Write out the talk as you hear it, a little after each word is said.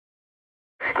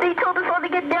They told us all to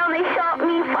get down. They shot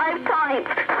me 5 times.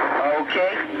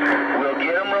 Okay. We'll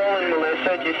get them rolling,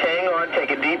 Melissa. Just hang on.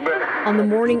 Take a deep breath. On the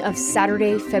morning of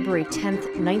Saturday, February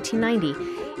 10th,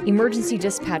 1990, emergency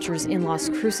dispatchers in Las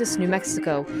Cruces, New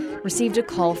Mexico, received a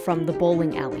call from the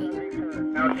bowling alley.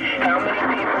 How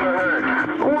many people are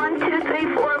hurt? 1, 2,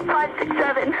 3, 4, 5, 6,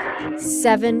 7.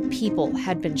 7 people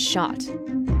had been shot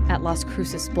at Las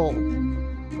Cruces Bowl.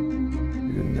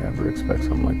 You didn't ever expect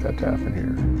something like that to happen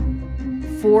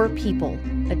here. 4 people,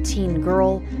 a teen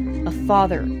girl, a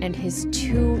father, and his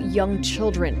 2 young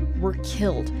children were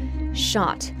killed,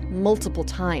 shot multiple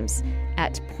times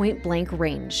at point-blank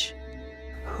range.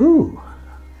 Who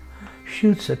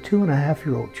shoots a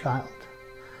 2.5-year-old child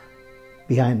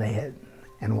behind the head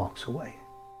and walks away?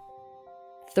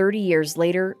 30 years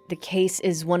later, the case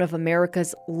is one of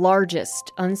America's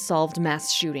largest unsolved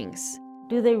mass shootings.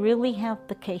 Do they really have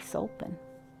the case open?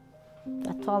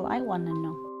 That's all I want to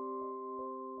know.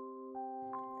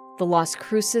 The Las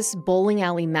Cruces Bowling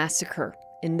Alley Massacre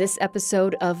in this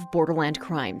episode of Borderland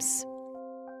Crimes.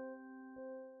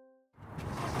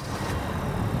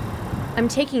 I'm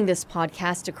taking this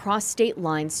podcast across state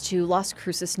lines to Las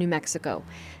Cruces, New Mexico.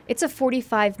 It's a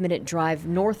 45-minute drive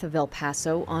north of El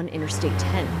Paso on Interstate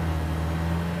 10.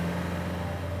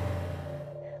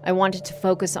 I wanted to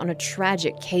focus on a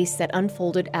tragic case that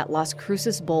unfolded at Las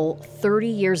Cruces Bowl 30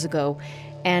 years ago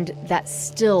and that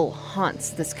still haunts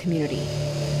this community.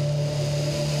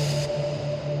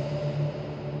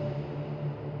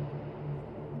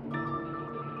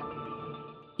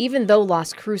 Even though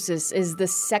Las Cruces is the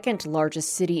second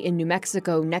largest city in New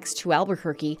Mexico next to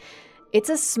Albuquerque, it's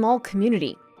a small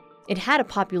community. It had a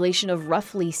population of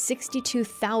roughly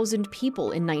 62,000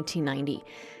 people in 1990.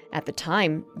 At the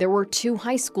time, there were 2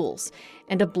 high schools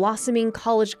and a blossoming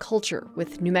college culture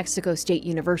with New Mexico State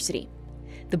University.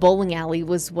 The bowling alley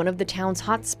was one of the town's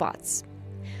hotspots.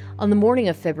 On the morning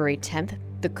of February 10th,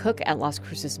 the cook at Las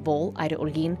Cruces Bowl, Ida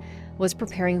Holguin, was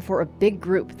preparing for a big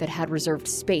group that had reserved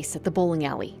space at the bowling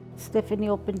alley. Stephanie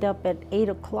opened up at 8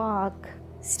 o'clock.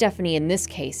 Stephanie in this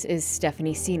case is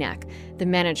Stephanie Senac, the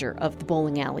manager of the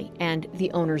bowling alley and the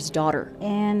owner's daughter.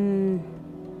 And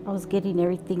I was getting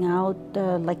everything out,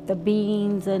 like the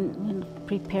beans and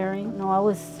preparing. I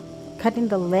was cutting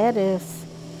the lettuce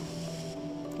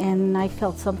and I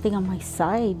felt something on my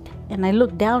side. And I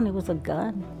looked down, it was a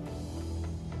gun.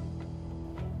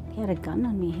 He had a gun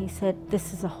on me. He said,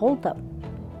 "This is a holdup."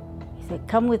 He said,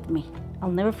 "Come with me." I'll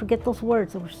never forget those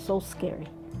words. They were so scary.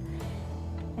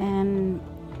 And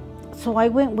so I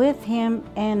went with him,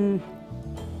 and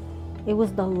it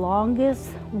was the longest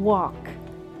walk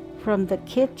from the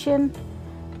kitchen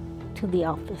to the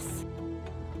office.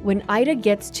 When Ida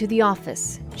gets to the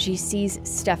office, she sees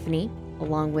Stephanie,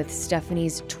 along with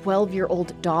Stephanie's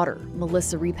 12-year-old daughter,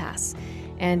 Melissa Repass,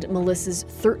 and Melissa's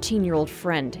 13-year-old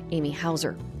friend, Amy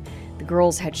Hauser. The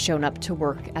girls had shown up to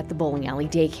work at the bowling alley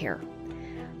daycare.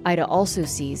 Ida also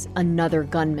sees another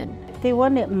gunman. They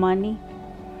wanted money.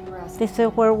 They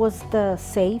said, "Where was the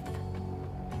safe?"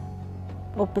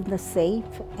 Open the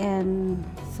safe. And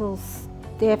so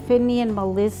Stephanie and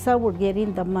Melissa were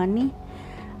getting the money.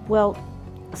 Well,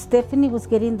 Stephanie was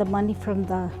getting the money from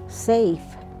the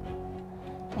safe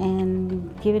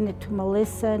and giving it to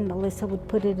Melissa, and Melissa would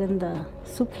put it in the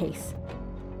suitcase.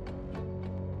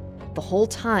 The whole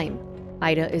time,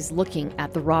 Ida is looking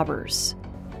at the robbers.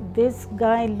 This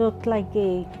guy looked like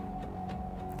a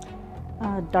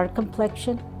dark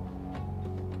complexion.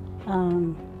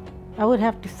 I would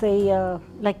have to say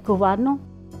like Cubano.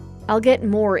 I'll get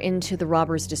more into the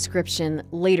robber's description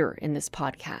later in this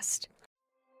podcast.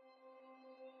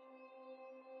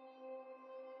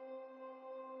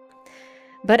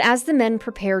 But as the men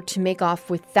prepare to make off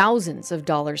with thousands of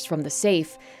dollars from the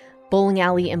safe, bowling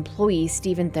alley employee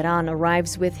Steven Teran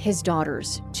arrives with his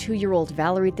daughters, 2-year-old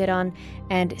Valerie Teran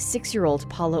and 6-year-old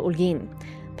Paula Holguin.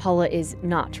 Paula is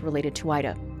not related to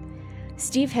Ida.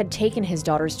 Steve had taken his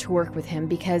daughters to work with him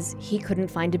because he couldn't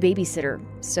find a babysitter,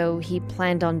 so he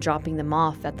planned on dropping them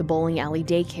off at the bowling alley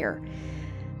daycare.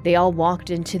 They all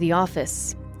walked into the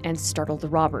office and startled the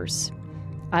robbers.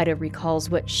 Ida recalls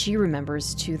what she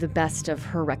remembers to the best of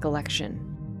her recollection.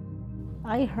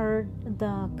 I heard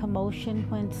the commotion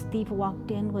when Steve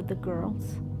walked in with the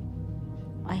girls.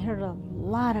 I heard a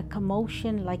lot of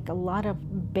commotion, like a lot of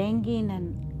banging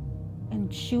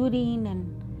and shooting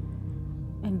and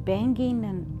banging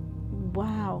and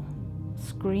wow,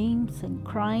 screams and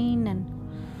crying, and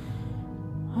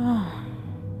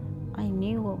I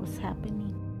knew what was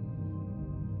happening.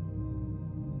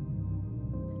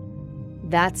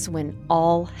 That's when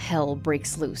all hell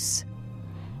breaks loose.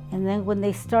 And then when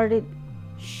they started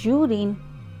shooting,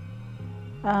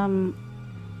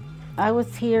 I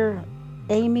was here,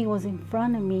 Amy was in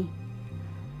front of me,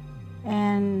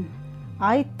 and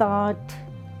I thought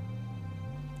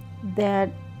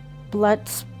that blood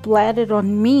splattered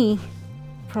on me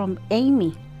from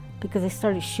Amy because they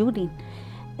started shooting.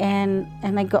 And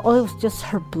I go, oh, it was just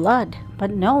her blood.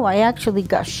 But no, I actually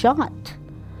got shot.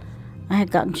 I had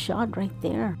gotten shot right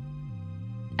there.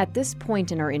 At this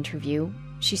point in our interview,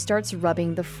 she starts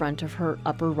rubbing the front of her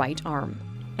upper right arm.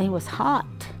 And it was hot.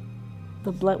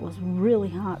 The blood was really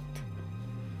hot.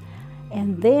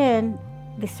 And then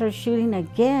they started shooting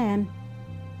again,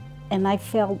 and I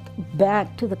fell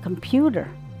back to the computer.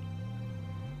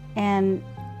 And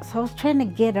so I was trying to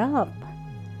get up.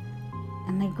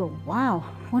 And I go, wow,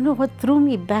 I wonder what threw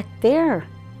me back there.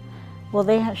 Well,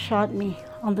 they had shot me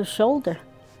on the shoulder.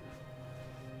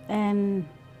 And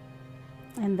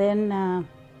then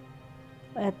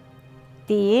at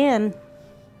the end,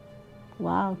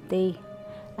 wow,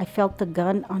 I felt the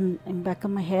gun in the back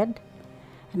of my head,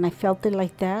 and I felt it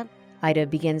like that. Ida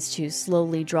begins to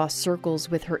slowly draw circles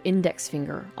with her index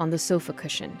finger on the sofa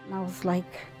cushion. And I was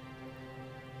like,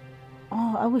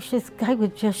 oh, I wish this guy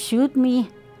would just shoot me,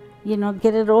 you know,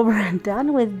 get it over and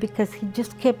done with, because he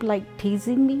just kept like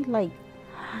teasing me, like.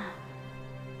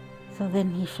 So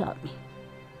then he shot me.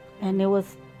 And it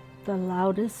was the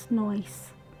loudest noise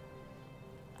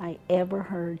I ever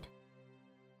heard.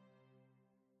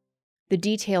 The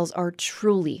details are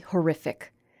truly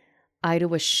horrific. Ida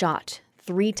was shot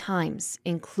 3 times,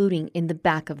 including in the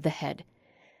back of the head.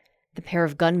 The pair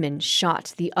of gunmen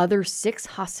shot the other 6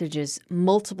 hostages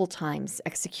multiple times,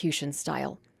 execution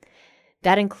style.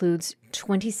 That includes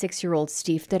 26-year-old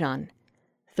Steve Teran,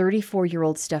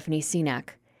 34-year-old Stephanie Sinak,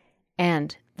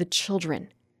 and the children,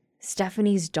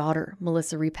 Stephanie's daughter,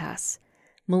 Melissa Repass,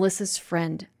 Melissa's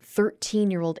friend,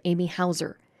 13-year-old Amy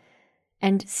Hauser,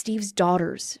 and Steve's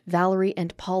daughters, Valerie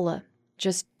and Paula,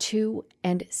 just 2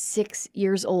 and 6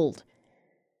 years old.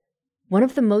 One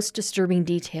of the most disturbing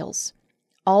details,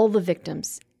 all the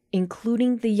victims,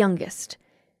 including the youngest,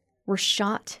 were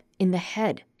shot in the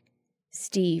head.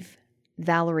 Steve,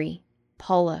 Valerie,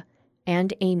 Paula,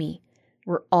 and Amy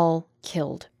were all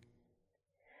killed.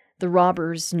 The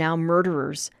robbers, now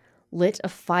murderers, lit a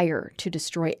fire to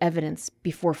destroy evidence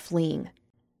before fleeing.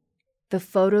 The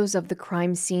photos of the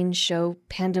crime scene show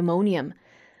pandemonium,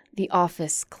 the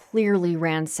office clearly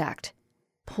ransacked,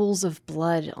 pools of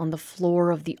blood on the floor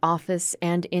of the office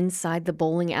and inside the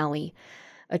bowling alley,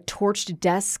 a torched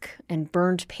desk and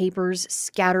burned papers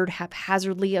scattered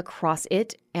haphazardly across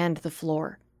it and the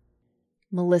floor.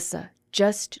 Melissa,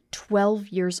 just 12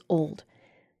 years old,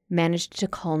 managed to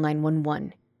call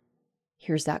 911.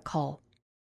 Here's that call.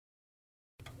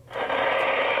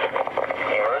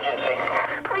 Emergency.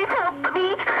 Please help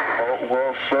me.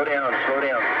 Whoa, slow down.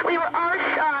 We were all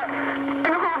shot. And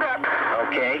hold up.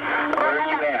 Okay, where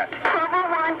are you at?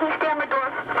 1201 East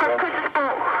Amador, Las Cruces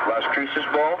Bowl. Las Cruces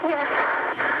Bowl? Yes.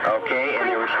 Okay, and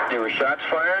there were shots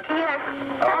fired? Yes.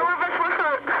 All of us were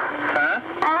hurt. Huh?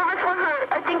 All of us were hurt.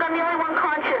 I think I'm the only one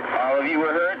conscious. All of you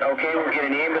were hurt? Okay, we'll get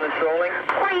an ambulance rolling.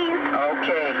 Please.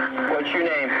 Okay, what's your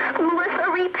name? Melissa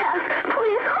Repass.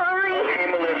 Please hurry. Hey,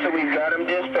 Melissa, we've got them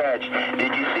dispatched.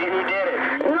 Did you see who did it?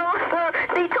 No, sir.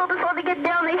 They told us all to get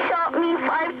down. They shot me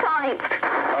 5 times.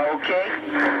 Okay,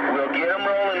 we'll get them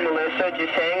rolling, Melissa.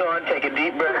 Just hang on, take a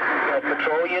deep breath. We've got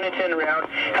patrol units en route.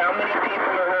 How many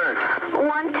people are hurt?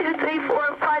 1, 2, 3,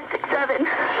 4, 5, 6, 7.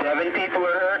 7 people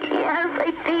are hurt? Yes,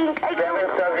 I think. 7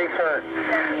 subjects hurt.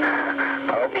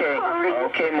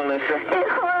 Okay, Melissa. It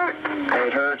hurts.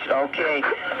 It hurts. Okay,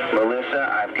 Melissa,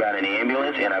 I've got an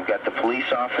ambulance and I've got the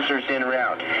police officers en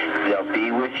route. They'll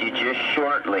be with you just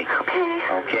shortly.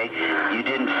 Okay? You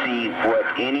didn't see what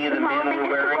any of the men were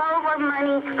wearing? All of our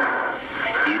money.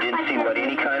 You didn't see what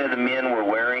any kind of the men were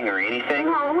wearing or anything?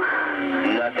 No.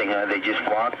 Nothing, huh? They just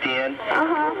walked in?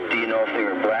 Do you know if they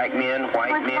were black men,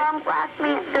 white men? One black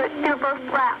man. They're both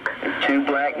black. 2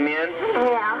 black men?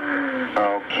 Yeah.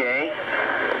 Okay.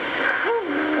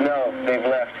 No, they've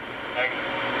left.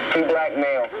 2 black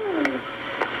male.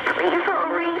 Please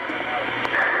hurry.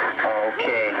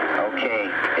 Okay.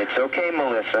 It's okay,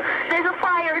 Melissa. There's a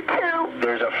fire, too.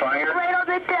 There's a fire? Right on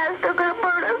the desk. They're going to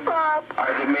burn us up.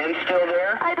 Are the men still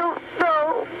there? I don't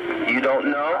know. You don't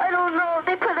know? I don't know.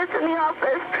 They put us in the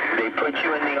office. They put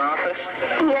you in the office?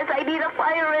 Yes, I need a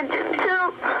fire engine,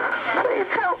 too. Please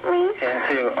help me. And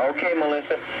 2. Okay,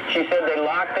 Melissa. She said they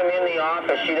locked them in the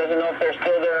office. She doesn't know if they're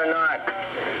still there or not.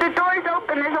 The door's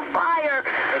open. There's a fire.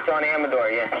 It's on Amador,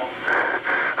 yeah.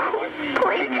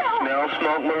 Please Can you help. smell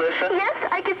smoke, Melissa? Yes,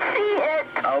 I can see it.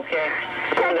 Okay.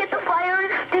 Can I get the fire Fire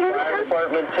extinguisher?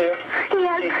 department, too? She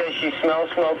Yes. says she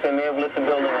smells smoke. They may have lit the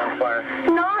building on fire.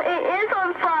 No, it is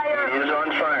on fire. It is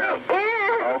on fire.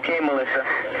 Yeah. Okay, Melissa.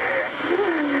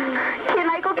 Can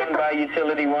I go get Stand by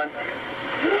utility 1.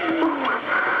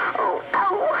 Oh,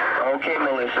 ow. Okay,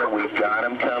 Melissa, we've got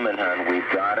them coming, hon. We've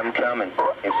got them coming.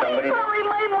 If somebody... Probably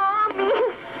my mommy.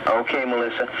 Okay,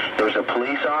 Melissa. There's a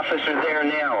police officer there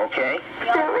now, okay?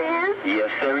 There is?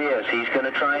 Yes, there is. He's going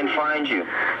to try and find you.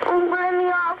 We're in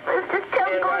the office. Just tell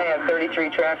Stand by at 33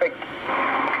 traffic.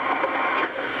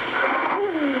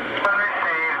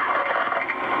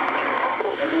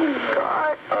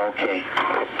 God. Okay.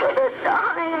 I'm gonna die.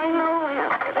 I know I'm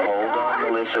gonna Hold on, die.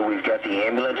 Melissa. We've got the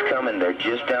ambulance coming. They're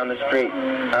just down the street.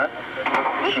 Huh?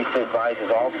 She advises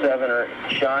all 7 are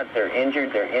shot. They're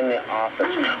injured. They're in the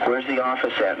office. Where's the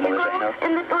office at, You Melissa? go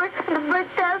in the door to the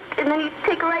front desk, and then you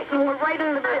take a right, and we're right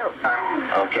in the building.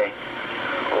 Okay.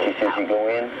 She says you go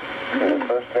in to the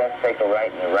first desk, take a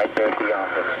right, and you're right there at the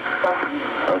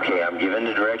office. Okay, I'm giving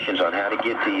the directions on how to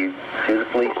get to you, to the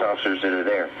police officers that are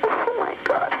there. Oh, my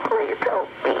God. Please help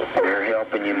me. They're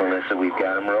helping you, Melissa. We've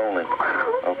got them rolling.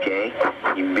 Okay?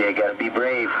 You got to be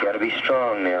brave. Got to be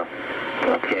strong now.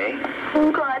 Okay?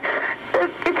 Oh, God.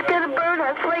 It's going to burn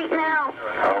us right now.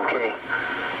 Okay.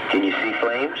 Can you see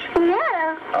flames?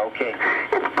 Yeah. Okay.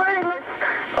 It's burning us.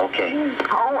 Okay.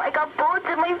 Oh, I got bullets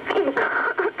in my feet.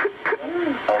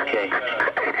 Okay.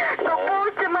 The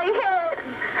bullets in my head.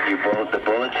 The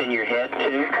bullets in your head,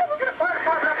 too?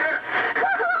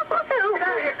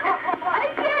 I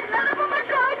can't. None of them are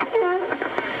talking.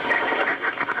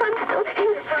 I'm still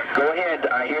here. Go ahead.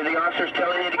 I hear the officers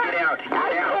telling you to get out. Get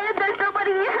I out. can't. There's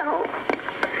nobody else.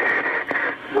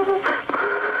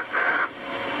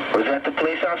 Was that the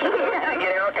police officer telling you to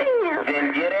get out? Yeah.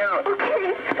 Then get out.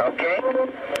 Okay. Okay?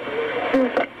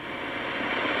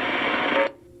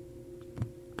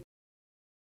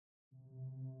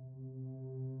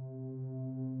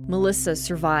 Melissa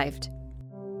survived.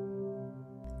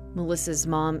 Melissa's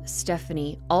mom,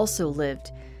 Stephanie, also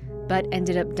lived, but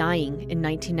ended up dying in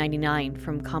 1999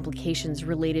 from complications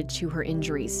related to her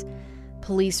injuries.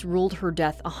 Police ruled her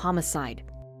death a homicide.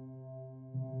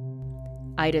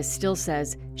 Ida still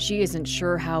says she isn't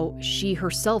sure how she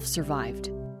herself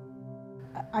survived.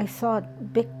 I saw a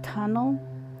big tunnel,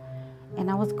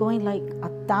 and I was going like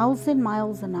 1,000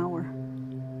 miles an hour.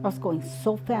 I was going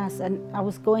so fast, and I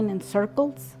was going in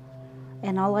circles,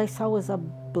 and all I saw was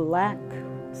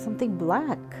something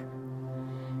black.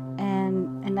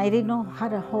 And I didn't know how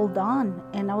to hold on,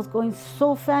 and I was going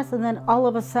so fast, and then all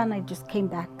of a sudden I just came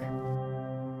back.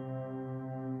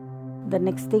 The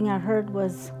next thing I heard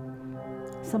was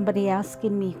somebody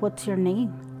asking me, "What's your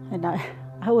name?" And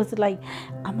I was like,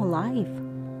 "I'm alive.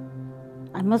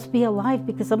 I must be alive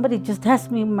because somebody just asked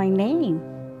me my name."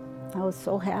 I was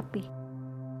so happy.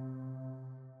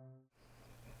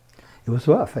 It was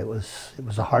rough. It was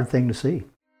a hard thing to see.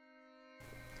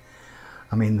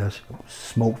 I mean, the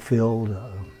smoke-filled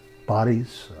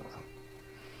bodies,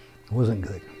 it wasn't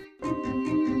good.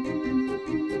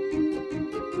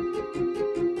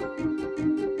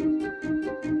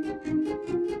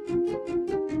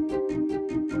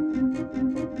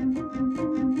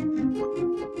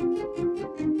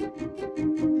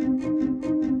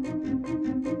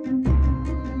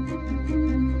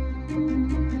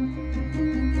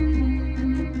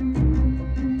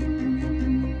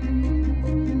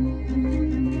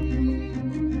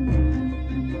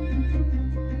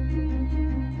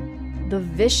 The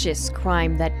vicious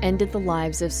crime that ended the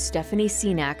lives of Stephanie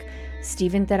Sinac,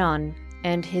 Steven Terán,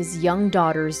 and his young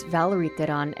daughters Valerie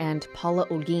Terán and Paula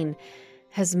Holguin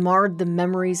has marred the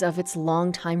memories of its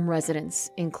longtime residents,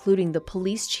 including the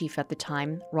police chief at the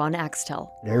time, Ron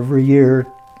Axtell. Every year,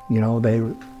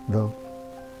 the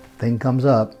thing comes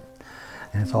up,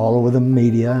 and it's all over the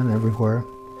media and everywhere.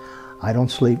 I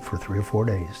don't sleep for 3 or 4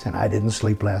 days, and I didn't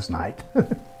sleep last night.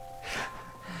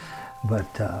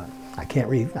 But I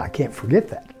can't forget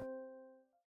that.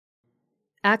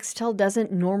 Axtell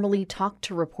doesn't normally talk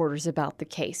to reporters about the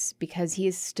case because he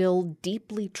is still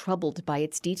deeply troubled by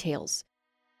its details.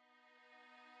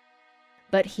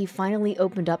 But he finally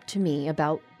opened up to me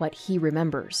about what he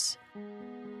remembers.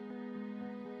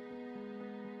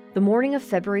 The morning of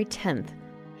February 10th,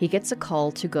 he gets a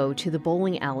call to go to the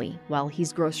bowling alley while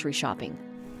he's grocery shopping.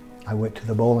 I went to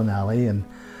the bowling alley, and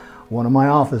one of my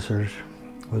officers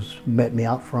met me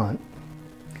out front.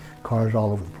 Cars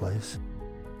all over the place.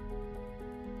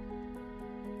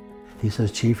 He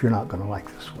says, "Chief, you're not going to like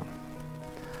this one."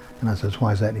 And I says,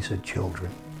 "Why is that?" And he said,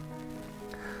 "Children."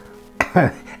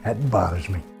 That bothers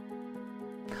me.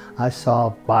 I saw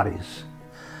bodies,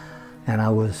 and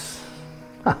it was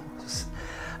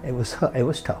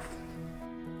tough.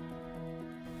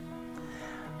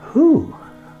 Who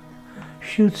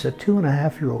shoots a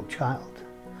 2.5-year-old child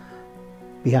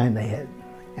behind the head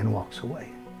and walks away.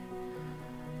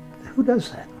 Who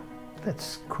does that?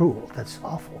 That's cruel. That's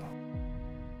awful.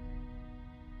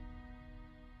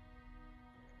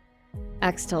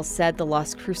 Axtel said the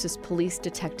Las Cruces police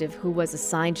detective who was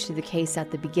assigned to the case at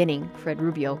the beginning, Fred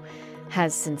Rubio,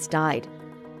 has since died.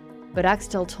 But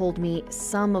Axtel told me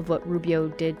some of what Rubio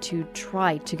did to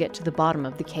try to get to the bottom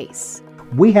of the case.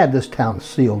 We had this town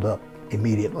sealed up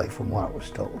immediately from what I was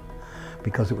told,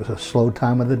 because it was a slow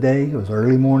time of the day, it was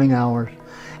early morning hours,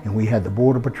 and we had the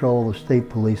Border Patrol, the state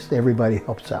police, everybody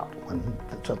helps out when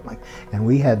something like, and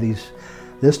we had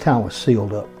this town was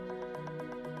sealed up.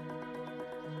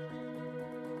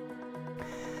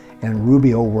 And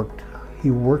Rubio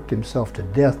worked himself to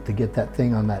death to get that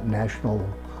thing on that national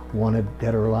wanted,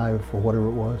 dead or alive, for whatever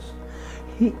it was.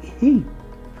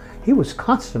 He was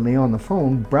constantly on the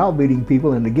phone browbeating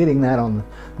people into getting that on the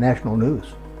national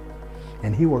news.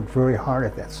 And he worked very hard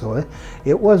at that. So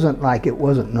it wasn't like it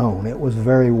wasn't known. It was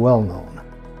very well known.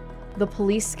 The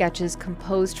police sketches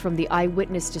composed from the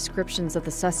eyewitness descriptions of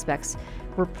the suspects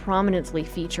were prominently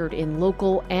featured in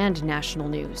local and national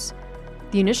news.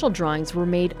 The initial drawings were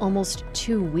made almost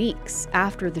 2 weeks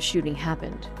after the shooting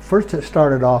happened. First it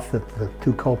started off that the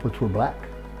two culprits were black.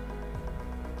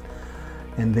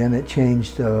 And then it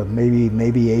changed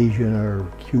maybe Asian or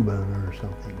Cuban or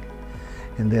something.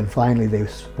 And then finally they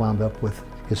wound up with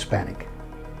Hispanic,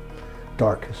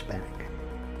 dark Hispanic.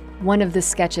 One of the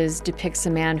sketches depicts a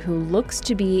man who looks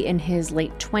to be in his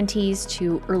late 20s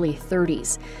to early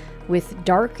 30s, with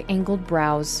dark angled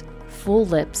brows, full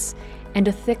lips, and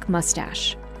a thick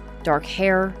mustache. Dark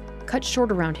hair, cut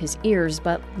short around his ears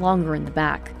but longer in the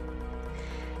back.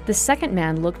 The second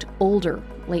man looked older,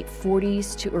 late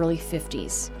 40s to early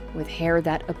 50s, with hair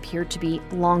that appeared to be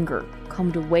longer,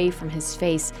 combed away from his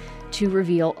face to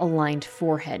reveal a lined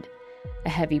forehead, a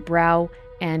heavy brow,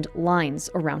 and lines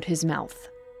around his mouth.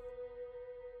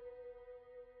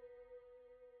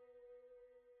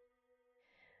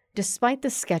 Despite the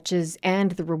sketches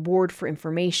and the reward for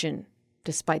information,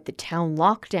 despite the town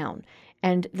lockdown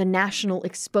and the national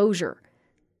exposure,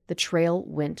 the trail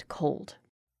went cold.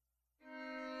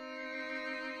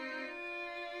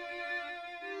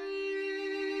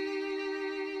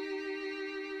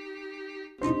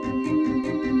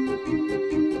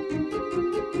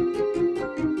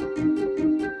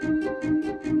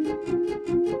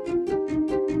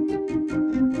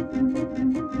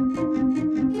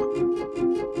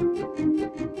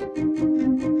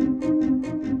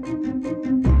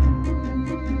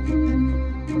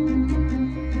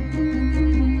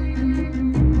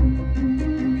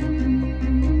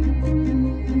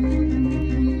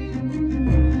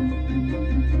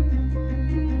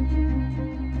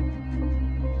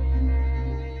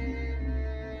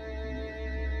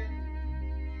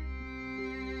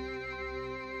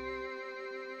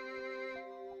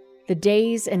 The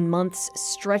days and months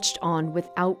stretched on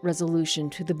without resolution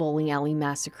to the bowling alley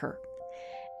massacre.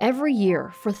 Every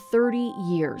year, for 30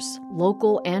 years,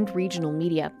 local and regional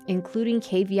media, including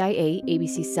KVIA,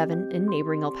 ABC7, and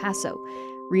neighboring El Paso,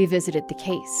 revisited the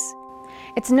case.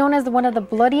 It's known as one of the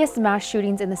bloodiest mass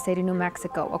shootings in the state of New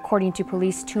Mexico. According to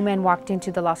police, 2 men walked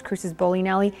into the Las Cruces bowling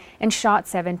alley and shot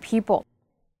 7 people.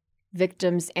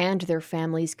 Victims and their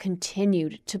families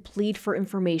continued to plead for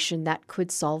information that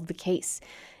could solve the case,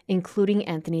 including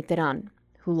Anthony Terán,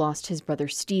 who lost his brother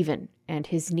Stephen and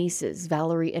his nieces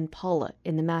Valerie and Paula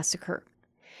in the massacre.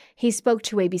 He spoke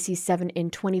to ABC7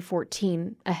 in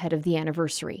 2014 ahead of the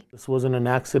anniversary. This wasn't an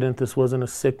accident. This wasn't a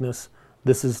sickness.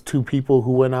 This is 2 people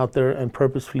who went out there and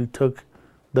purposefully took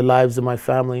the lives of my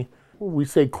family. We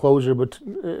say closure, but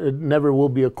it never will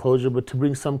be a closure, but to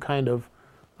bring some kind of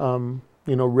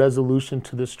resolution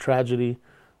to this tragedy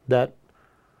that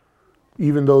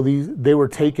even though they were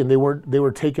taken, they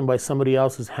were taken by somebody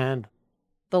else's hand.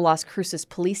 The Las Cruces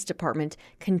Police Department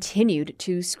continued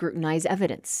to scrutinize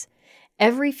evidence.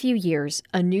 Every few years,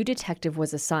 a new detective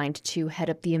was assigned to head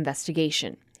up the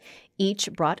investigation.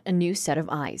 Each brought a new set of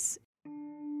eyes.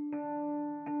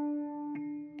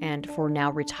 And for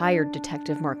now retired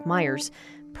Detective Mark Myers,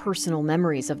 personal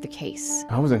memories of the case.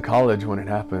 I was in college when it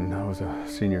happened. I was a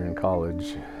senior in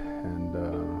college, and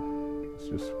was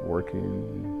just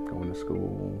working, going to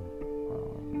school.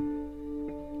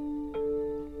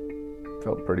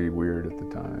 Felt pretty weird at the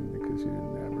time because you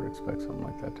didn't ever expect something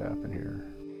like that to happen here.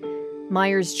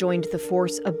 Myers joined the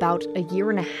force about a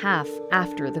year and a half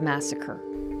after the massacre.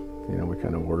 You know, we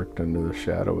kind of worked under the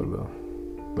shadow of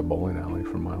the bowling alley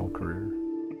for my whole career.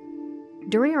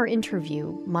 During our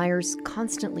interview, Myers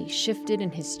constantly shifted in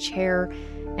his chair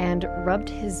and rubbed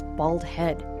his bald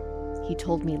head. He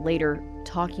told me later,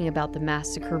 talking about the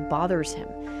massacre bothers him,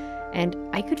 and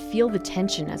I could feel the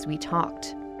tension as we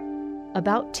talked.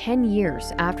 About 10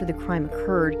 years after the crime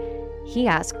occurred, he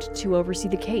asked to oversee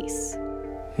the case.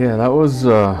 Yeah, that was,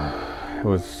 it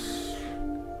was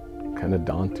kind of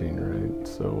daunting, right?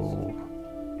 So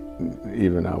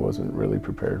even I wasn't really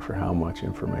prepared for how much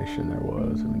information there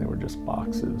was. I mean, they were just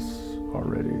boxes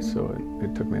already, so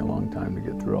it took me a long time to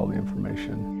get through all the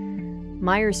information.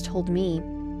 Myers told me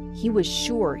he was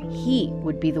sure he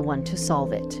would be the one to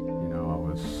solve it. You know, I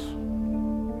was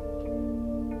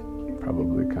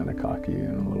probably kind of cocky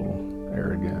and a little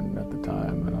arrogant at the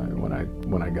time, and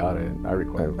when I got it, I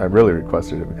really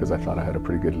requested it because I thought I had a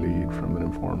pretty good lead from an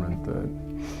informant.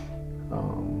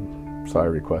 So I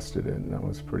requested it, and I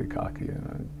was pretty cocky,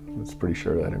 and I was pretty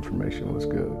sure that information was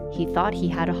good. He thought he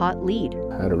had a hot lead.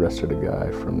 I had arrested a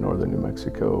guy from northern New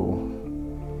Mexico,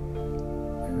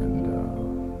 and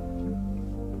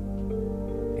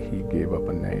he gave up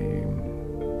a name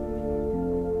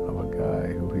of a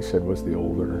guy who he said was the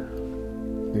older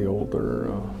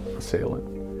assailant,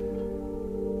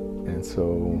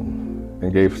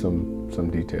 and gave some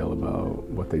detail about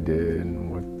what they did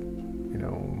and what, you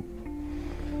know.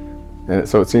 And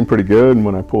so it seemed pretty good, and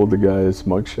when I pulled the guy's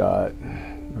mugshot,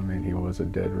 I mean, he was a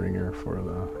dead ringer for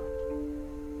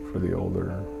the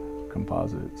older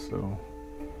composite, so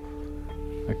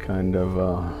I kind of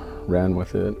ran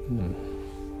with it and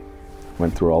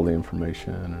went through all the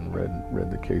information and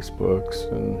read the case books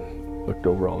and looked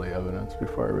over all the evidence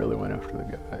before I really went after the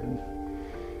guy.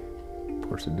 And of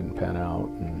course, it didn't pan out.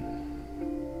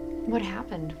 And what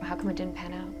happened? How come it didn't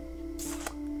pan out?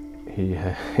 He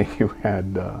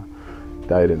had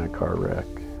died in a car wreck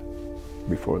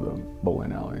before the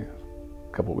bowling alley,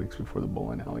 a couple weeks before the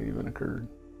bowling alley even occurred.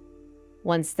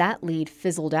 Once that lead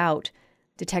fizzled out,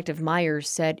 Detective Myers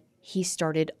said he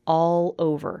started all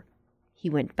over. He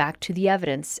went back to the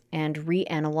evidence and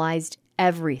reanalyzed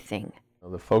everything.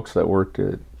 The folks that worked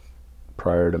it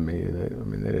prior to me, they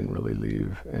didn't really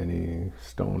leave any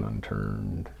stone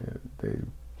unturned.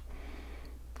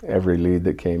 Every lead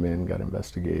that came in got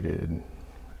investigated.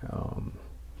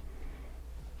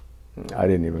 I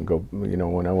didn't even go, you know,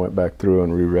 when I went back through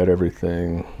and reread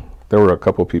everything, there were a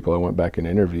couple people I went back and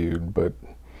interviewed, but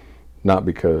not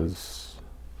because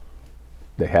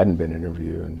they hadn't been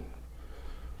interviewed.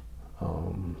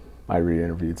 I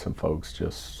re-interviewed some folks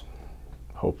just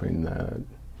hoping that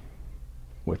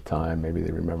with time maybe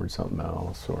they remembered something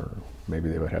else, or maybe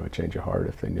they would have a change of heart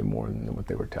if they knew more than what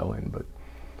they were telling. But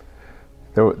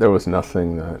there was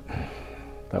nothing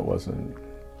that wasn't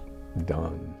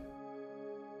done.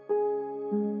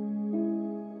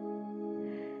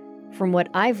 From what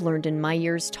I've learned in my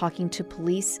years talking to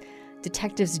police,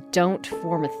 detectives don't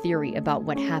form a theory about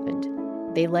what happened.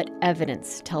 They let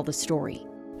evidence tell the story.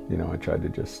 You know, I tried to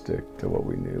just stick to what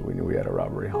we knew. We knew we had a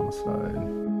robbery homicide.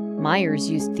 Myers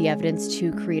used the evidence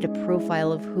to create a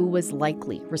profile of who was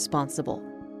likely responsible.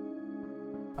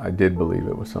 I did believe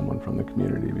it was someone from the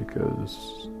community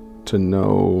because to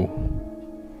know,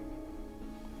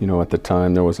 you know, at the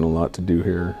time there wasn't a lot to do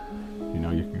here. You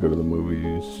know, you could go to the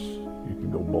movies, you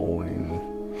could go bowling.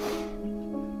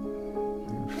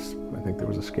 I think there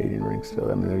was a skating rink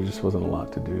still. I mean, there just wasn't a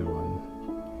lot to do.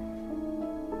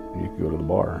 And you could go to the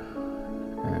bar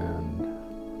and,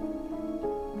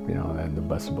 you know, and the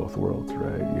best of both worlds,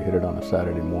 right? You hit it on a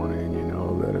Saturday morning, you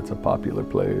know that it's a popular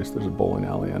place, there's a bowling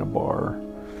alley and a bar.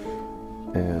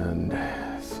 And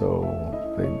so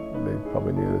they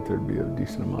probably knew that there'd be a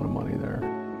decent amount of money there.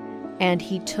 And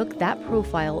he took that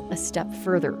profile a step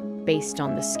further based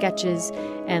on the sketches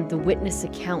and the witness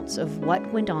accounts of what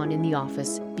went on in the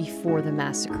office before the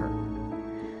massacre.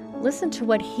 Listen to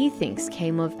what he thinks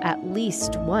came of at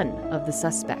least one of the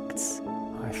suspects.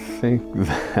 I think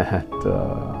that,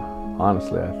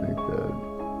 honestly, I think that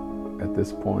at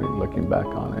this point, looking back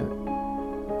on it,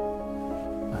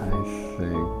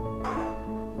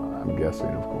 I'm guessing,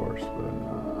 of course,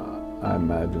 but I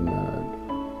imagine that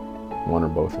one or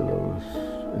both of those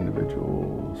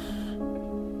individuals,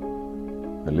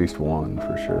 at least one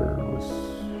for sure, was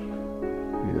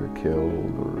either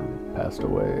killed or passed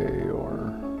away,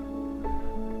 or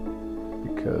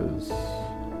because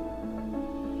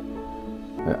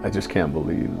I just can't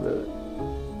believe that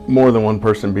more than one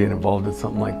person being involved in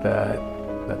something like that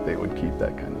they would keep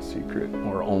that kind of secret,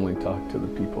 or only talk to the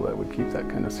people that would keep that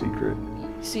kind of secret.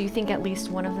 So you think at least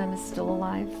one of them is still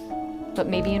alive, but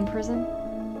maybe in prison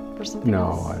for something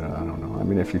else? No, I don't know. I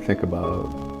mean, if you think about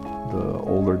the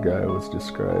older guy was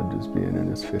described as being in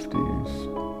his 50s,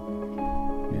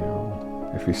 you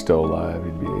know, if he's still alive,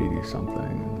 he'd be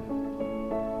 80-something.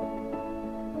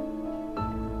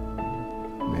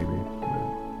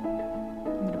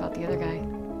 What about the other guy?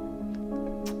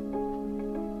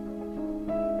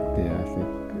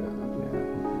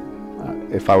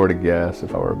 if I were to guess,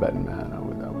 if I were a betting man, I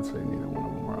would say neither one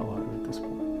of them are alive at this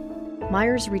point.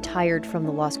 Myers retired from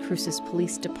the Las Cruces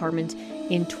Police Department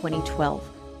in 2012,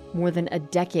 more than a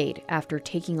decade after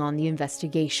taking on the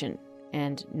investigation,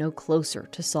 and no closer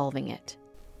to solving it.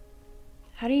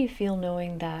 How do you feel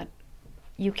knowing that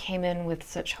you came in with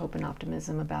such hope and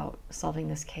optimism about solving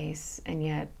this case, and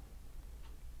yet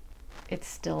it's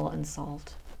still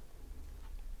unsolved?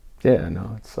 Yeah,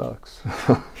 no, it sucks.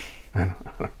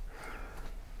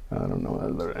 I don't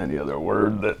know any other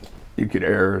word that you could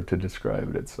air to describe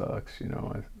it. It sucks,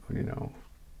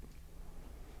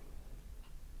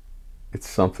 It's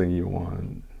something you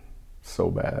want so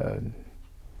bad,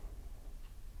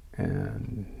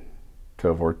 and to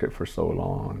have worked it for so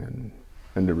long,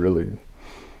 and to really,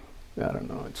 I don't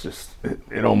know, it's just,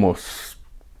 it almost,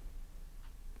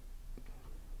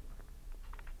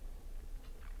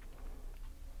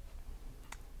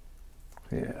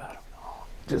 yeah, I don't know,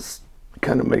 just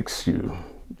kind of makes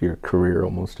your career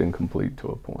almost incomplete to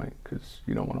a point, because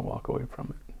you don't want to walk away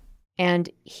from it. And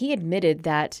he admitted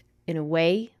that, in a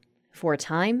way, for a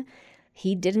time,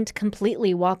 he didn't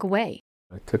completely walk away.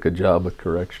 I took a job with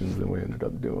corrections, and we ended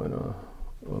up doing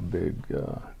a big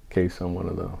case on one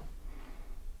of the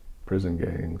prison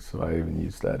gangs, so I even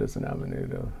used that as an avenue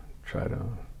to try to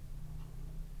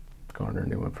garner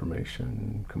new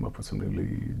information, come up with some new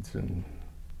leads, and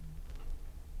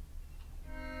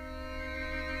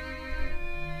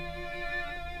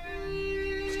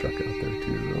struck out there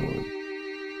too.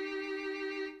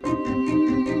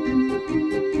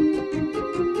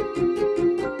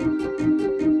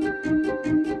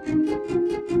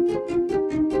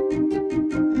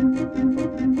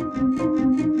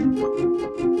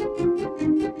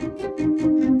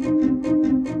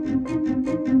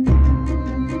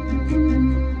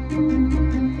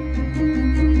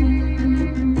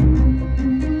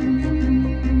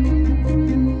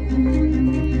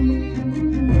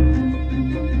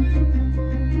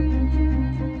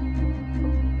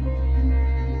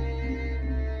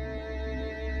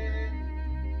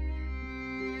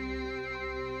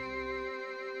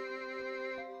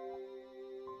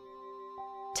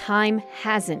 Time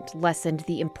hasn't lessened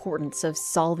the importance of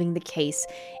solving the case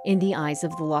in the eyes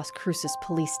of the Las Cruces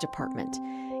Police Department.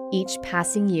 Each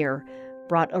passing year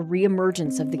brought a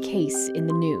reemergence of the case in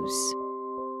the news.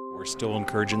 We're still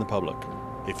encouraging the public.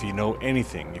 If you know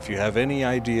anything, if you have any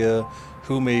idea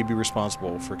who may be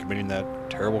responsible for committing that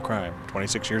terrible crime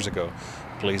 26 years ago,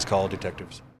 please call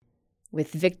detectives.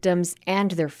 With victims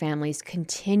and their families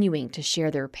continuing to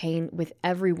share their pain with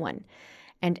everyone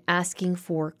and asking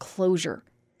for closure.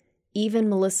 Even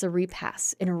Melissa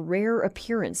Repass, in a rare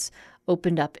appearance,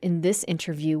 opened up in this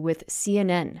interview with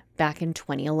CNN back in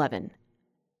 2011.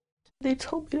 They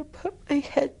told me to put my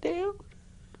head down.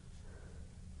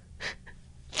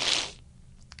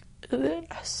 And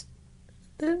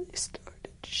then they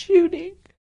started shooting.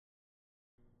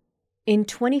 In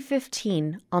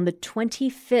 2015, on the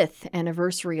 25th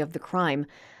anniversary of the crime,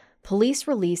 police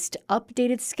released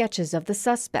updated sketches of the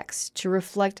suspects to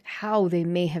reflect how they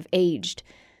may have aged.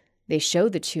 They show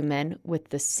the two men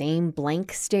with the same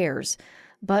blank stares,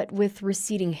 but with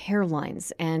receding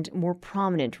hairlines and more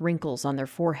prominent wrinkles on their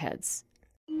foreheads.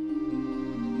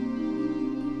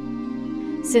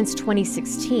 Since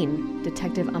 2016,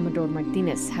 Detective Amador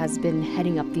Martinez has been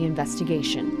heading up the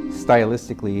investigation.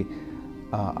 Stylistically,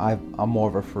 I'm more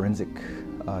of a forensic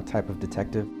type of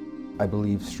detective. I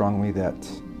believe strongly that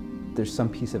there's some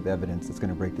piece of evidence that's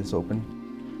going to break this open.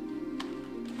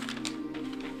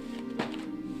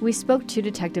 We spoke to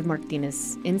Detective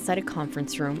Martinez inside a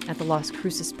conference room at the Las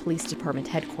Cruces Police Department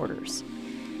headquarters.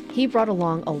 He brought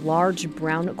along a large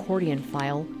brown accordion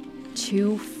file,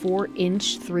 2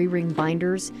 4-inch 3-ring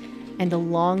binders, and a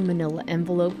long manila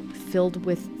envelope filled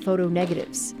with photo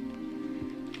negatives.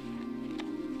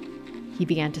 He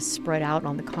began to spread out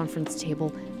on the conference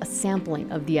table a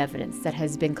sampling of the evidence that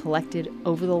has been collected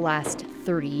over the last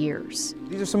 30 years.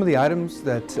 These are some of the items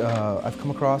that I've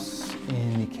come across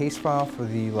in the case file for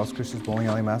the Las Cruces Bowling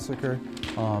Alley Massacre.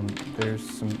 There's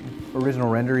some original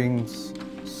renderings,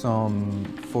 some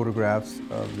photographs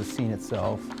of the scene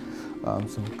itself,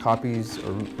 some copies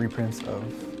or reprints of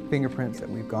fingerprints that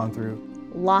we've gone through.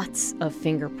 Lots of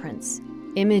fingerprints,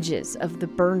 images of the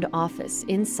burned office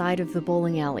inside of the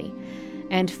bowling alley,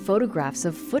 and photographs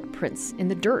of footprints in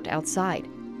the dirt outside.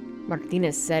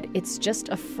 Martinez said it's just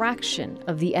a fraction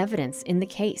of the evidence in the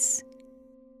case.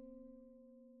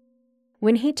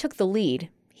 When he took the lead,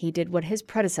 he did what his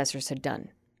predecessors had done.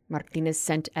 Martinez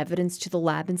sent evidence to the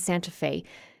lab in Santa Fe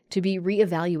to be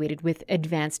reevaluated with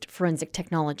advanced forensic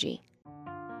technology.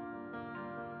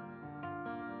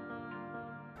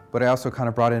 but I also kind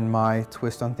of brought in my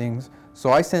twist on things.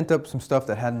 So I sent up some stuff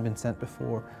that hadn't been sent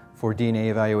before for DNA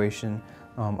evaluation.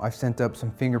 I've sent up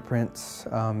some fingerprints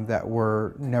that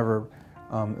were never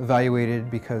evaluated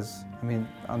because, I mean,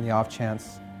 on the off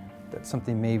chance that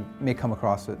something may come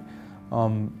across it.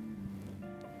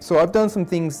 So I've done some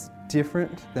things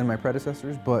different than my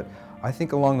predecessors, but I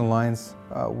think along the lines,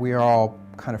 we are all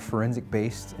kind of forensic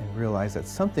based and realize that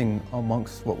something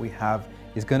amongst what we have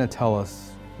is going to tell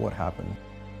us what happened.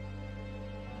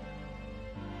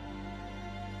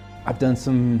 I've done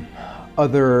some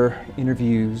other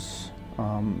interviews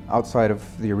outside of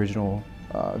the original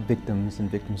victims and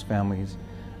victims' families.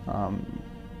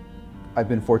 I've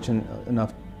been fortunate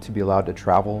enough to be allowed to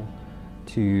travel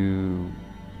to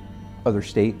other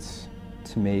states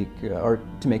to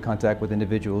make contact with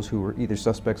individuals who were either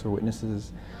suspects or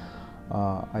witnesses.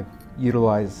 I've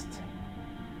utilized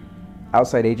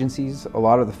outside agencies. A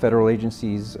lot of the federal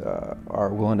agencies are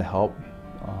willing to help,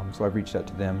 so I've reached out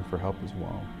to them for help as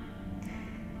well.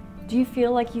 Do you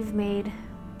feel like you've made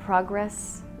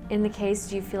progress in the case?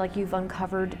 Do you feel like you've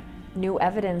uncovered new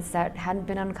evidence that hadn't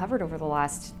been uncovered over the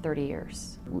last 30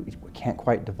 years? We can't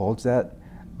quite divulge that.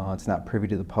 It's not privy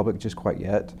to the public just quite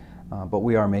yet, but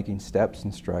we are making steps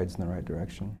and strides in the right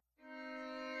direction.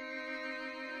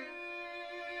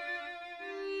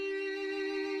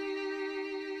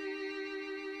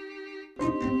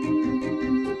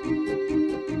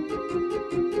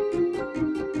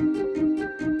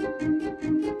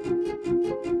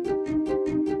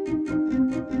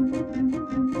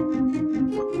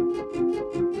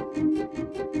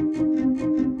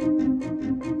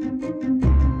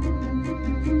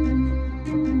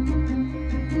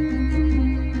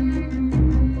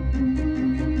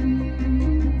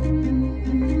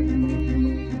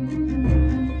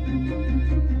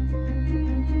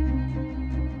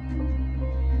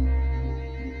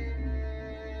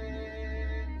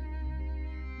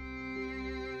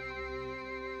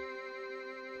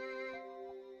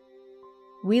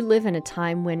 We live in a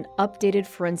time when updated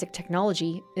forensic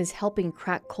technology is helping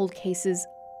crack cold cases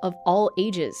of all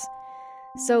ages.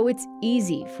 So it's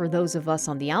easy for those of us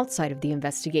on the outside of the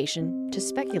investigation to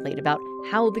speculate about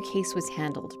how the case was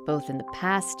handled, both in the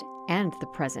past and the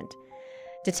present.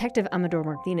 Detective Amador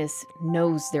Martinez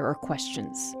knows there are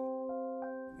questions.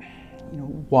 You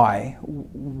know, why?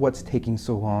 What's taking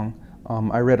so long?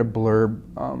 I read a blurb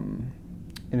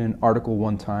in an article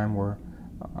one time where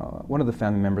one of the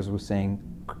family members was saying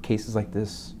cases like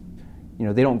this, you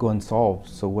know, they don't go unsolved.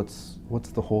 So what's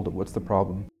the holdup? What's the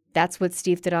problem? That's what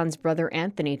Steve Teran's brother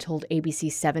Anthony told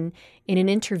ABC7 in an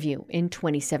interview in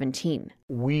 2017.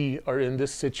 We are in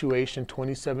this situation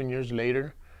 27 years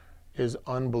later is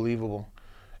unbelievable.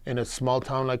 In a small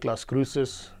town like Las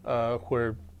Cruces,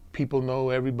 where people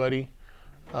know everybody,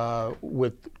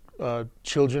 with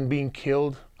children being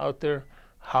killed out there,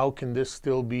 how can this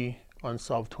still be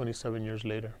unsolved 27 years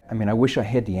later? I mean, I wish I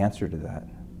had the answer to that,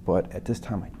 but at this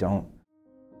time I don't.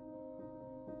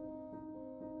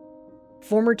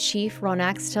 Former Chief Ron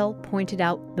Axtell pointed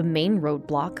out the main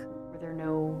roadblock. Were there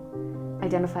no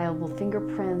identifiable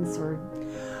fingerprints or...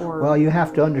 Well, you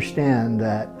have to understand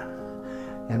that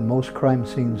in most crime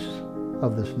scenes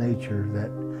of this nature that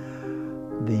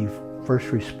the first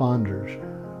responders,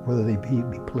 whether they be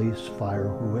police, fire,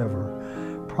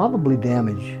 whoever, probably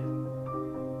damage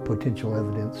potential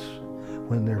evidence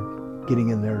when they're getting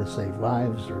in there to save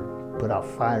lives or put out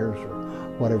fires or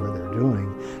whatever they're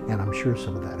doing, and I'm sure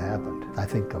some of that happened. I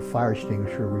think a fire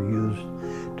extinguisher were used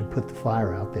to put the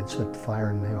fire out. They'd set the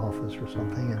fire in the office or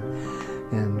something,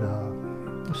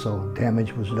 and so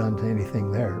damage was done to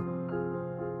anything there.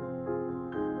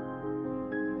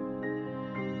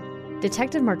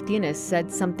 Detective Martinez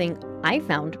said something I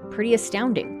found pretty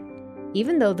astounding.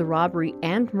 Even though the robbery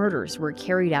and murders were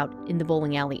carried out in the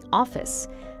bowling alley office,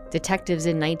 detectives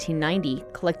in 1990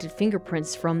 collected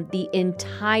fingerprints from the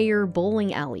entire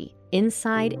bowling alley,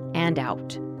 inside and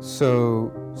out. So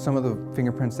some of the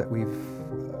fingerprints that we've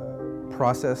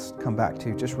processed come back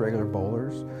to just regular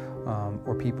bowlers,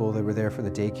 or people that were there for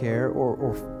the daycare,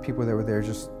 or people that were there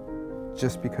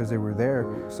just because they were there.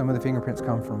 Some of the fingerprints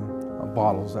come from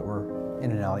bottles that were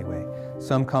in an alleyway.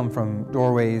 Some come from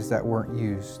doorways that weren't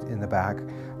used in the back.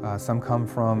 Some come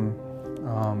from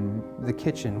the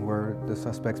kitchen where the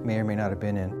suspects may or may not have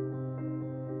been in.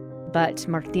 But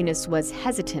Martinez was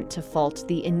hesitant to fault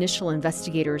the initial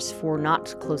investigators for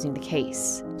not closing the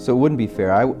case. So it wouldn't be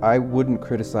fair. I wouldn't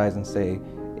criticize and say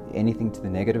anything to the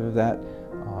negative of that.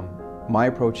 My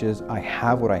approach is I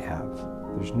have what I have.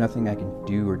 There's nothing I can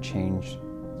do or change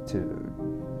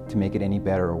to make it any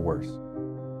better or worse.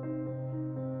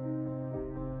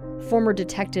 Former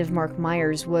detective Mark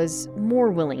Myers was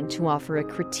more willing to offer a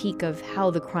critique of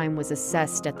how the crime was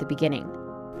assessed at the beginning.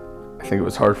 I think it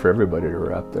was hard for everybody to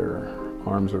wrap their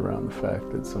arms around the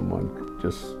fact that someone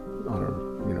just on a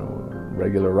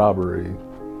regular robbery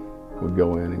would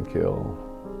go in and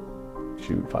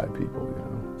shoot 5 people,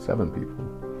 7 people.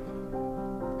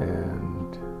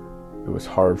 And it was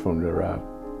hard for them to wrap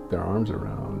their arms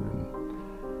around.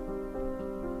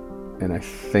 And I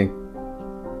think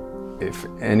if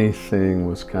anything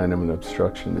was kind of an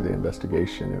obstruction to the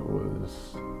investigation, it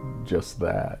was just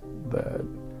that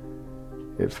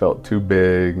it felt too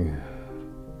big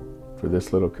for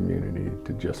this little community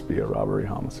to just be a robbery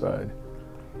homicide.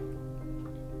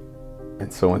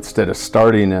 And so instead of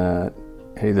starting at,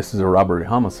 hey, this is a robbery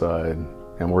homicide,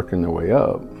 and working their way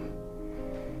up,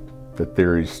 the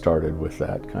theory started with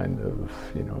that kind of,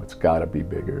 it's got to be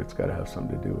bigger, it's got to have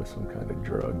something to do with some kind of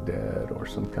drug debt or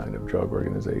some kind of drug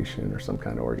organization or some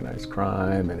kind of organized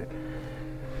crime, and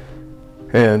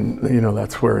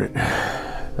that's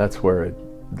where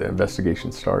the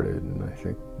investigation started, and I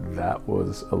think that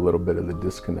was a little bit of the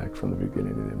disconnect from the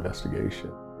beginning of the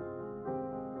investigation.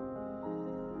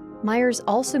 Myers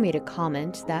also made a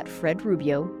comment that Fred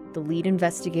Rubio, the lead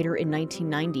investigator in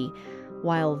 1990,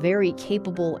 while very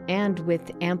capable and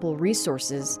with ample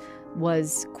resources,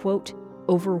 was, quote,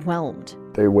 overwhelmed.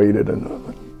 They waited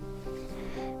another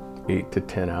 8 to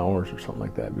 10 hours or something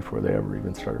like that before they ever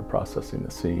even started processing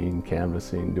the scene,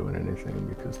 canvassing, doing anything,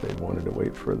 because they wanted to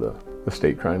wait for the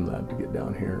state crime lab to get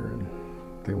down here, and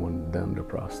they wanted them to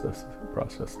process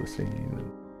the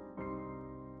scene.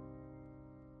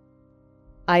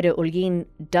 Ida Holguin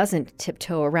doesn't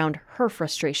tiptoe around her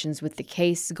frustrations with the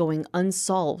case going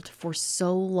unsolved for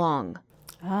so long.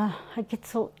 I get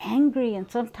so angry,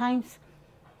 and sometimes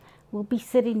we'll be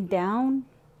sitting down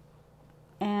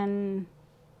and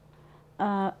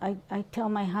I tell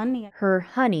my honey. Her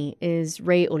honey is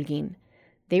Ray Holguin.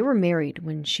 They were married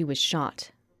when she was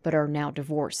shot, but are now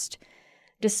divorced.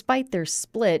 Despite their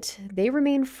split, they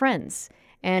remain friends,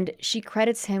 and she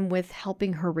credits him with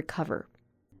helping her recover.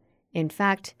 In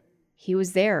fact, he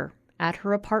was there at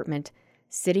her apartment,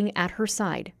 sitting at her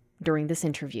side during this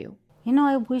interview.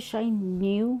 I wish I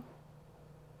knew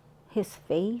his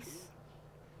face,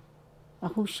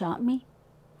 who shot me.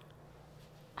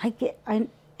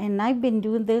 And I've been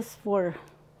doing this for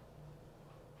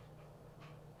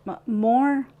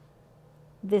more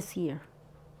this year.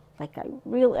 Like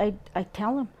I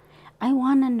tell him, I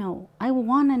want to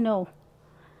know.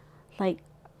 Like,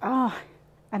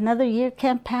 another year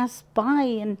can't pass by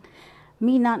and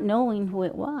me not knowing who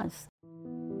it was.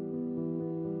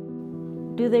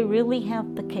 Do they really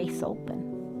have the case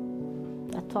open?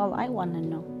 That's all I want to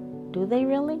know. Do they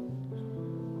really?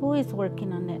 Who is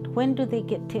working on it? When do they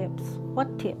get tips?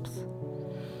 What tips?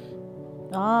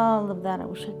 All of that I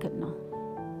wish I could know.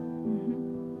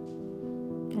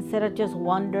 Instead of just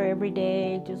wonder every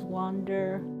day, just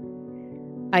wonder.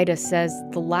 Ida says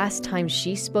the last time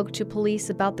she spoke to police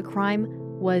about the crime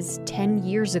was 10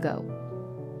 years ago.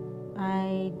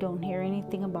 I don't hear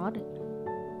anything about it.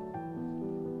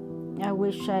 I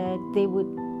wish they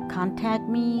would contact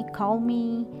me, call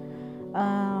me,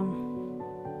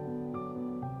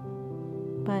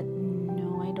 but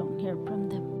no, I don't hear from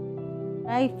them.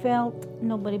 I felt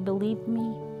nobody believed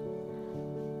me.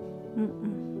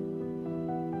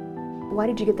 Why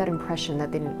did you get that impression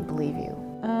that they didn't believe you?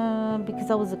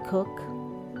 Because I was a cook.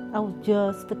 I was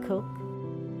just a cook.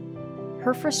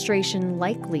 Her frustration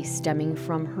likely stemming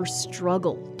from her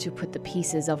struggle to put the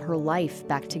pieces of her life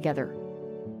back together.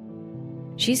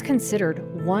 She's considered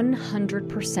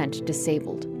 100%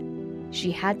 disabled.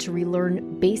 She had to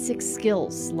relearn basic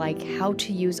skills like how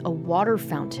to use a water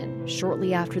fountain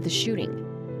shortly after the shooting.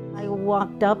 I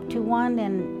walked up to one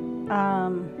and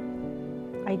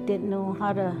I didn't know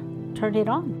how to turn it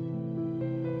on.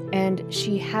 And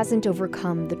she hasn't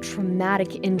overcome the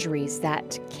traumatic injuries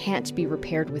that can't be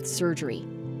repaired with surgery.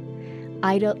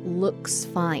 Ida looks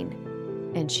fine,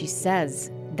 and she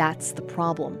says that's the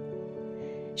problem.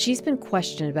 She's been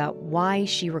questioned about why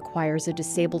she requires a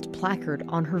disabled placard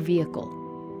on her vehicle.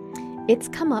 It's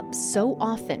come up so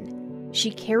often,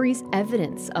 she carries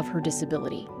evidence of her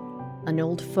disability. An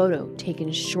old photo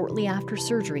taken shortly after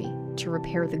surgery to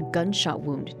repair the gunshot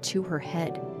wound to her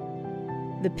head.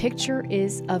 The picture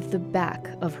is of the back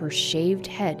of her shaved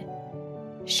head,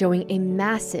 showing a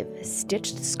massive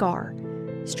stitched scar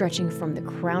stretching from the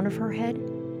crown of her head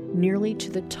nearly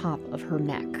to the top of her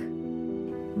neck.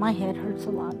 My head hurts a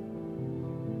lot.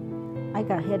 I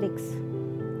got headaches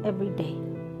every day.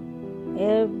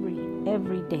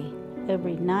 Every day.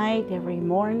 Every night, every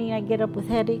morning I get up with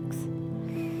headaches.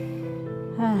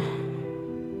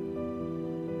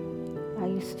 I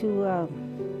used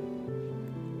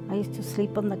to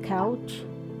sleep on the couch,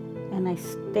 and I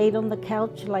stayed on the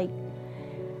couch like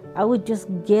I would just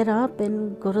get up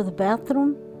and go to the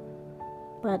bathroom,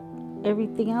 but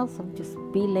everything else I'd just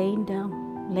be laying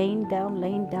down, laying down,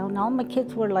 laying down. All my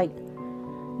kids were like,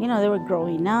 you know, they were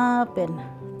growing up and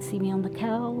see me on the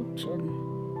couch,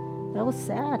 and that was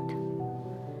sad.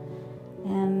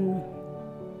 And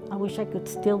I wish I could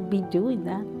still be doing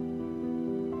that.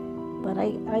 But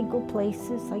I go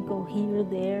places, I go here,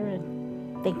 there,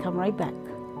 and then come right back.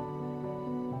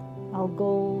 I'll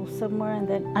go somewhere and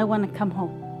then I want to come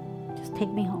home. Just take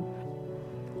me home.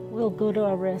 We'll go to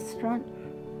a restaurant.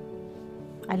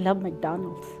 I love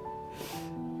McDonald's.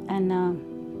 And I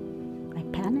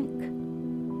panic.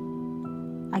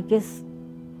 I guess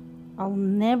I'll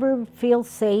never feel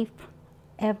safe,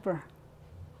 ever.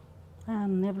 I'll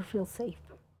never feel safe.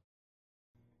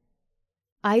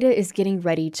 Ida is getting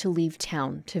ready to leave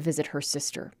town to visit her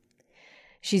sister.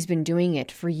 She's been doing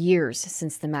it for years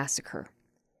since the massacre.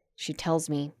 She tells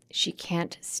me she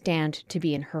can't stand to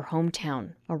be in her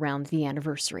hometown around the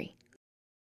anniversary.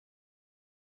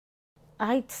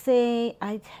 I'd say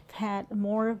I've had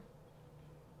more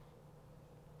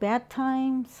bad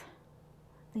times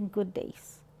than good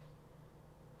days.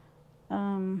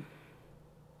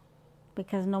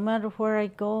 Because no matter where I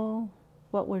go,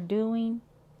 what we're doing,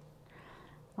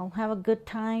 I'll have a good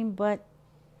time, but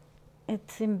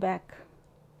it's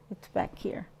back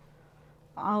here.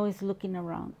 Always looking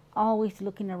around,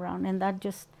 and that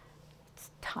just, it's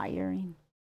tiring.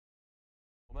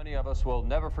 Many of us will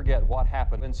never forget what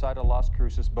happened inside a Las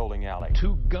Cruces bowling alley.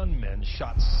 2 gunmen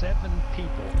shot 7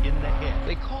 people in the head.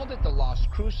 They called it the Las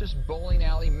Cruces Bowling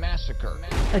Alley Massacre.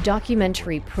 A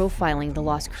documentary profiling the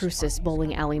Las Cruces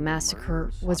Bowling Alley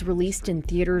Massacre was released in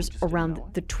theaters around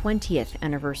the 20th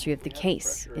anniversary of the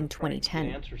case in 2010.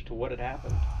 Answers to what had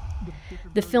happened.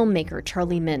 The filmmaker,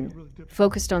 Charlie Min,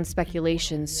 focused on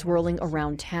speculation swirling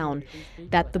around town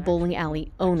that the bowling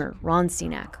alley owner, Ron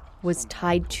Cenac, was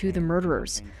tied to the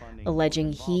murderers,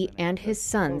 alleging he and his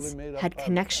sons had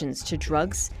connections to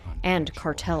drugs and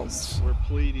cartels. We're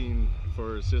pleading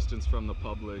for assistance from the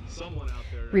public.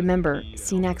 Remember,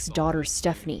 Cenac's daughter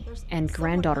Stephanie and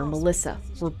granddaughter Melissa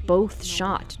were both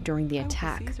shot during the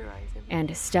attack,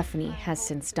 and Stephanie has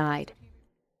since died.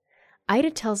 Ida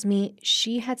tells me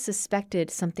she had suspected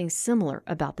something similar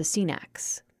about the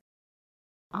Cenacs.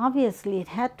 Obviously, it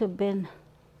had to have been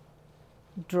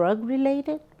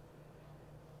drug-related.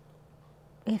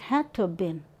 It had to have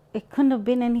been. It couldn't have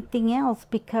been anything else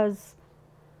because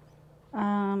they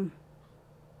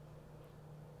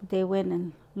went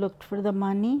and looked for the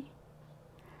money.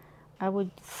 I would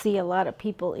see a lot of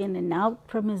people in and out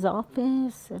from his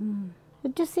office, and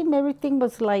it just seemed everything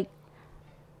was like,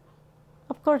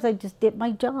 of course, I just did my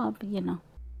job, you know.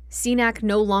 Cenac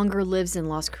no longer lives in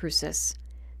Las Cruces.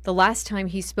 The last time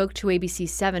he spoke to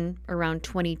ABC7, around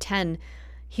 2010,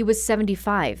 he was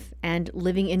 75 and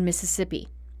living in Mississippi.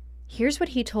 Here's what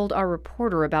he told our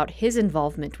reporter about his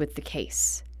involvement with the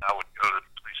case. I would go to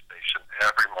the police station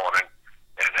every morning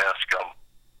and ask them,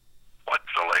 what's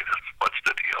the latest? What's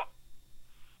the deal?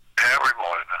 Every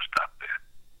morning I stopped there.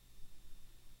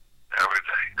 Every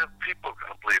day. The people are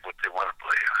going to believe what they want to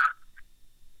believe.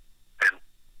 And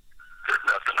there's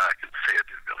nothing I can say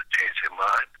that's going to change their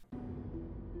mind.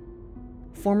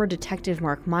 Former Detective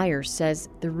Mark Myers says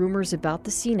the rumors about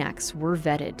the Cenacs were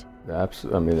vetted. I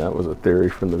mean, that was a theory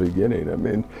from the beginning. I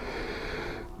mean,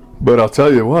 but I'll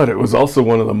tell you what, it was also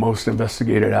one of the most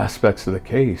investigated aspects of the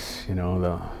case. You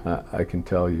know, I can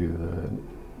tell you that,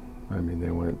 I mean,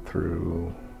 they went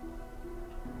through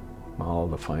all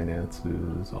the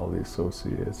finances, all the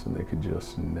associates, and they could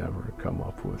just never come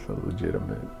up with a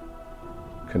legitimate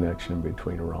connection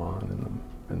between Ron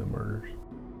and the murders.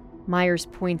 Myers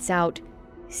points out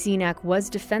Cenac was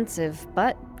defensive,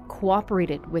 but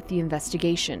cooperated with the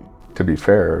investigation. To be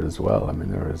fair as well, I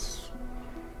mean,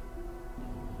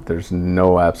 there's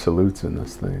no absolutes in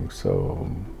this thing, so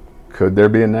could there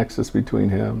be a nexus between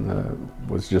him that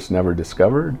was just never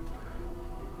discovered?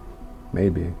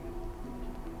 Maybe.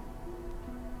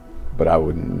 But I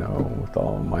wouldn't know with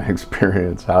all my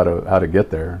experience how to get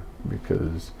there,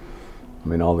 because I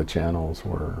mean, all the channels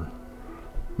were,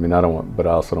 I mean, I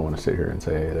also don't want to sit here and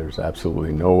say, hey, there's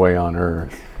absolutely no way on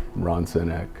earth Ron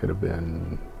Cenac could have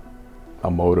been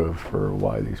a motive for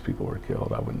why these people were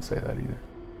killed. I wouldn't say that either.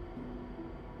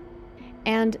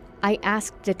 And I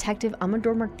asked Detective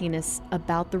Amador Martinez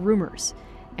about the rumors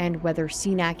and whether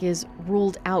Cenac is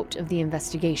ruled out of the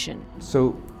investigation.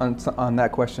 So on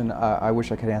that question, I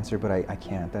wish I could answer, but I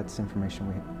can't. That's information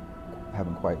we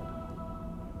haven't quite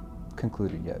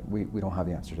concluded yet. We don't have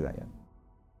the answer to that yet.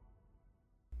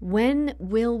 When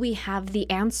will we have the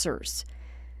answers?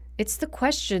 It's the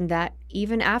question that,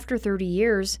 even after 30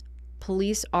 years,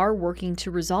 police are working to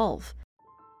resolve.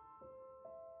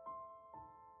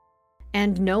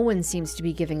 And no one seems to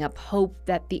be giving up hope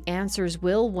that the answers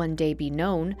will one day be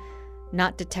known,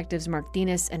 not Detectives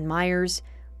Martinez and Myers,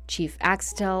 Chief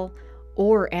Axtell,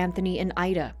 or Anthony and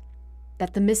Ida,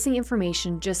 that the missing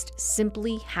information just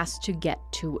simply has to get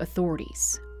to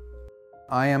authorities.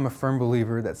 I am a firm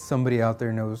believer that somebody out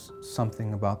there knows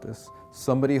something about this.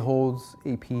 Somebody holds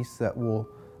a piece that will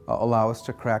allow us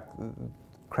to crack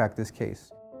this case.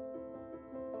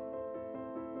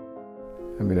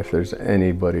 I mean, if there's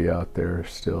anybody out there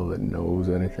still that knows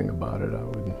anything about it, I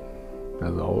would,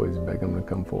 as always, beg them to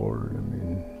come forward. I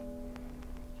mean,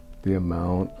 the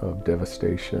amount of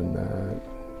devastation that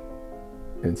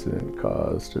incident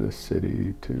caused to the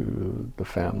city, to the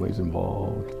families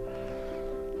involved,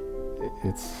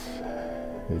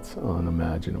 it's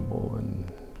unimaginable,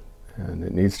 and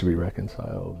it needs to be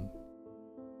reconciled.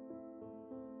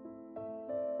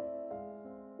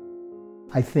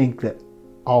 I think that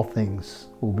all things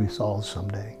will be solved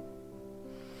someday.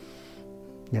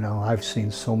 You know, I've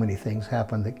seen so many things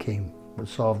happen that were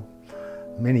solved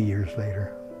many years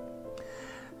later.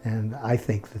 And I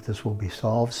think that this will be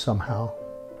solved somehow.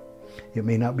 It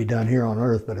may not be done here on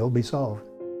Earth, but it'll be solved.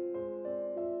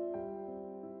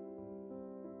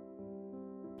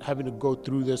 Having to go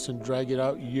through this and drag it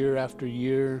out year after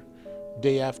year,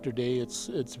 day after day,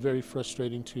 it's very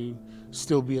frustrating to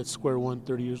still be at square one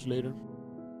 30 years later.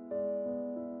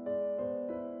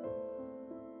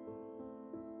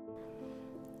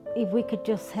 If we could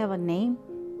just have a name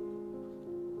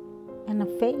and a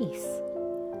face,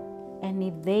 and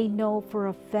if they know for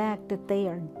a fact that they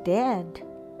are dead,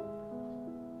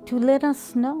 to let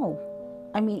us know.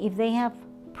 I mean, if they have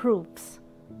proofs,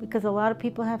 because a lot of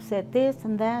people have said this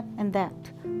and that and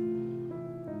that,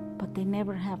 but they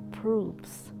never have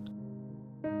proofs.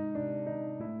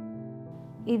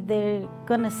 If they're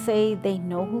gonna say they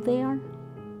know who they are,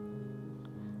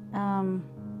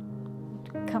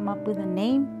 come up with a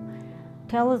name,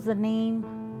 tell us the name,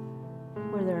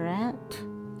 where they're at,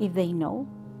 if they know,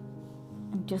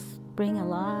 and just bring a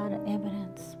lot of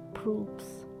evidence,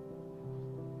 proofs,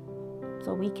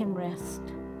 so we can rest.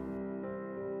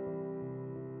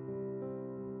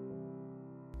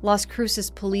 Las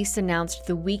Cruces police announced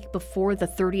the week before the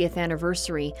 30th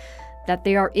anniversary that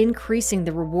they are increasing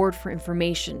the reward for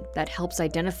information that helps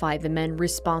identify the men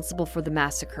responsible for the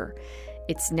massacre.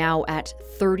 It's now at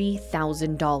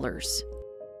 $30,000.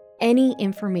 Any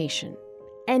information,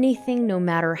 anything, no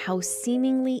matter how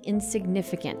seemingly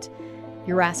insignificant,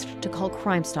 you're asked to call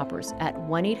Crime Stoppers at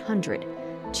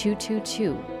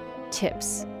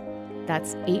 1-800-222-TIPS.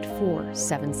 That's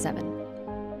 8477.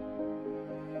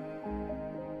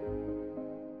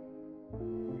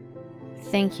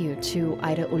 Thank you to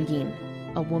Ida Holguin,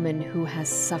 a woman who has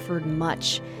suffered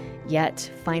much, yet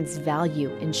finds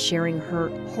value in sharing her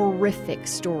horrific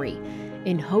story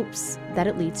in hopes that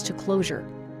it leads to closure.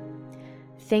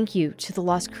 Thank you to the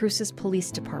Las Cruces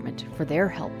Police Department for their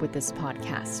help with this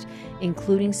podcast,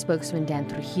 including spokesman Dan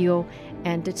Trujillo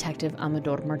and Detective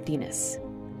Amador Martinez.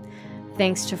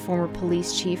 Thanks to former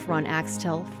police chief Ron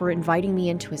Axtell for inviting me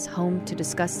into his home to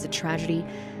discuss the tragedy,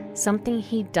 something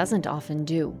he doesn't often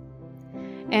do.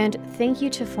 And thank you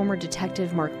to former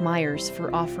Detective Mark Myers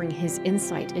for offering his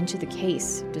insight into the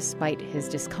case, despite his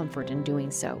discomfort in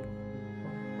doing so.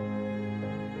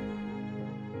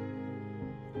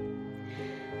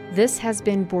 This has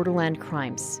been Borderland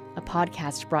Crimes, a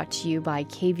podcast brought to you by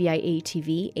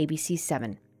KVIA-TV ABC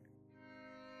 7.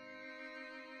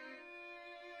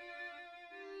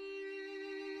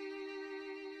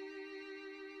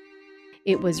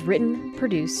 It was written,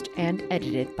 produced, and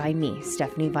edited by me,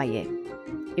 Stephanie Valle.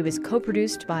 It was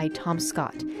co-produced by Tom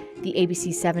Scott, the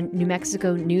ABC 7 New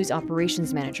Mexico News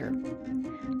Operations Manager.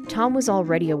 Tom was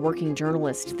already a working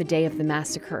journalist the day of the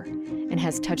massacre and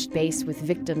has touched base with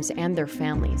victims and their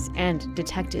families and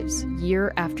detectives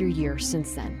year after year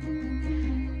since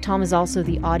then. Tom is also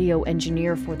the audio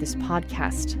engineer for this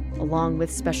podcast, along with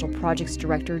Special Projects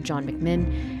Director John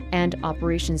McMinn and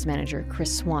Operations Manager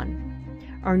Chris Swan.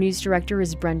 Our news director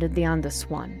is Brenda Deanda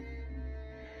Swan.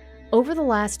 Over the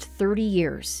last 30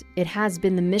 years, it has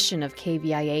been the mission of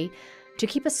KVIA to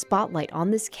keep a spotlight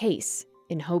on this case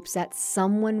in hopes that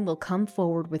someone will come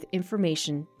forward with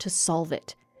information to solve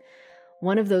it.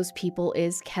 One of those people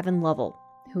is Kevin Lovell,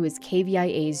 who is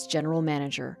KVIA's general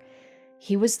manager.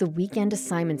 He was the weekend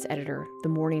assignments editor the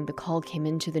morning the call came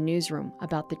into the newsroom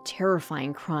about the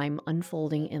terrifying crime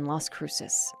unfolding in Las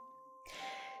Cruces.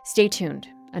 Stay tuned.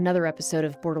 Another episode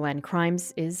of Borderland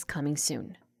Crimes is coming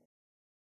soon.